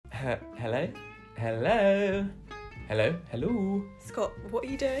Hello? Hello? Hello? Hello? Scott, what are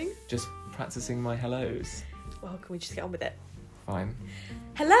you doing? Just practicing my hellos. Well, can we just get on with it? Fine.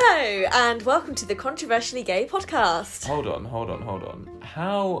 Hello, and welcome to the Controversially Gay podcast. Hold on.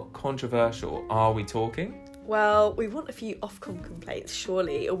 How controversial are we talking? Well, we want a few Ofcom complaints,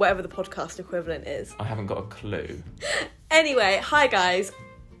 surely, or whatever the podcast equivalent is. I haven't got a clue. Anyway, hi guys.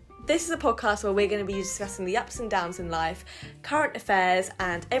 This is a podcast where we're going to be discussing the ups and downs in life, current affairs,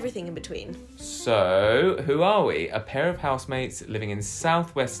 and everything in between. So, who are we? A pair of housemates living in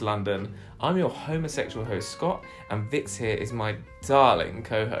southwest London. I'm your homosexual host, Scott, and Vix here is my darling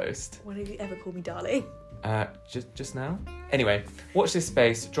co-host. When have you ever called me darling? Just now? Anyway, watch this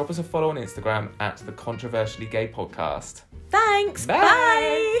space. Drop us a follow on Instagram at the Controversially Gay Podcast. Thanks. Bye.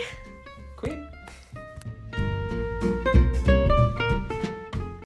 Bye.